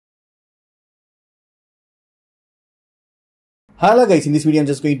Hello guys, in this video I'm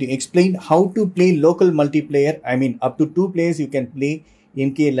just going to explain how to play local multiplayer. I mean up to 2 players you can play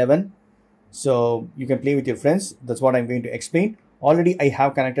MK11. So you can play with your friends. That's what I'm going to explain. Already I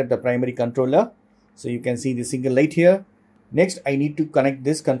have connected the primary controller. So you can see the single light here. Next I need to connect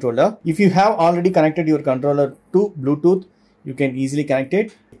this controller. If you have already connected your controller to Bluetooth, you can easily connect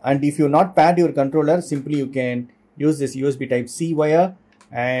it. And if you not paired your controller, simply you can use this USB Type-C wire,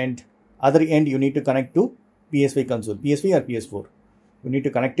 and other end you need to connect to PS5 console, PS5 or PS4. You need to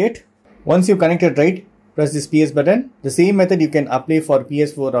connect it. Once you connect it right, press this PS button. The same method you can apply for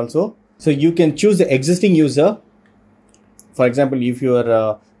PS4 also. So you can choose the existing user. For example, if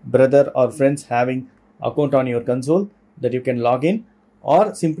your brother or friends having account on your console, that you can log in,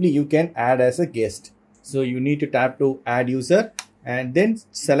 or simply you can add as a guest. So you need to tap to add user and then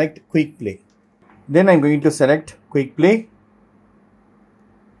select quick play. Then I'm going to select quick play.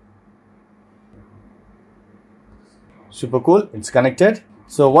 Super cool, it's connected.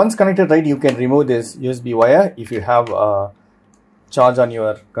 So once connected right, you can remove this USB wire if you have a charge on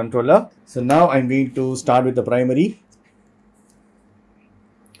your controller. So now I'm going to start with the primary.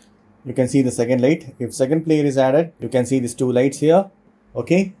 You can see the second light. If second player is added, you can see these two lights here.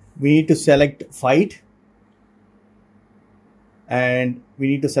 Okay, we need to select fight, and we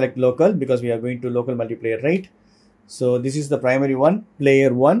need to select local because we are going to local multiplayer, right? So this is the primary one,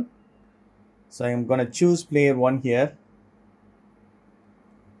 player 1. So I'm gonna choose player 1 here.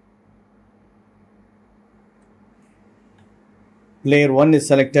 Player 1 is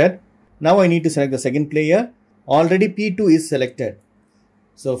selected. Now I need to select the second player. Already P2 is selected.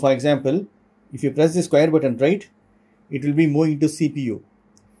 So for example, if you press the square button right, it will be moving to CPU.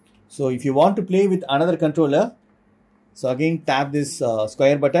 So if you want to play with another controller, so again tap this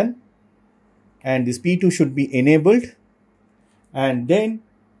square button, and this P2 should be enabled, and then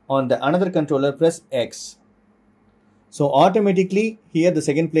on the another controller press X. So automatically here the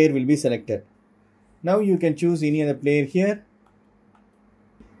second player will be selected. Now you can choose any other player here.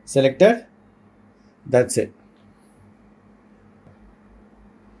 Selected. That's it.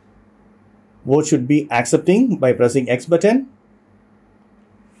 Vote should be accepting by pressing X button.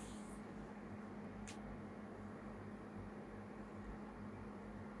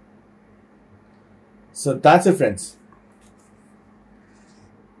 So that's it, friends.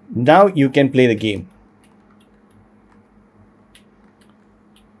 Now you can play the game.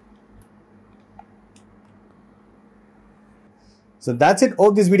 So that's it.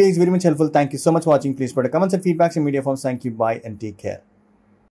 Hope this video is very much helpful. Thank you so much for watching. Please put a comments and feedbacks in media forms. Thank you. Bye and take care.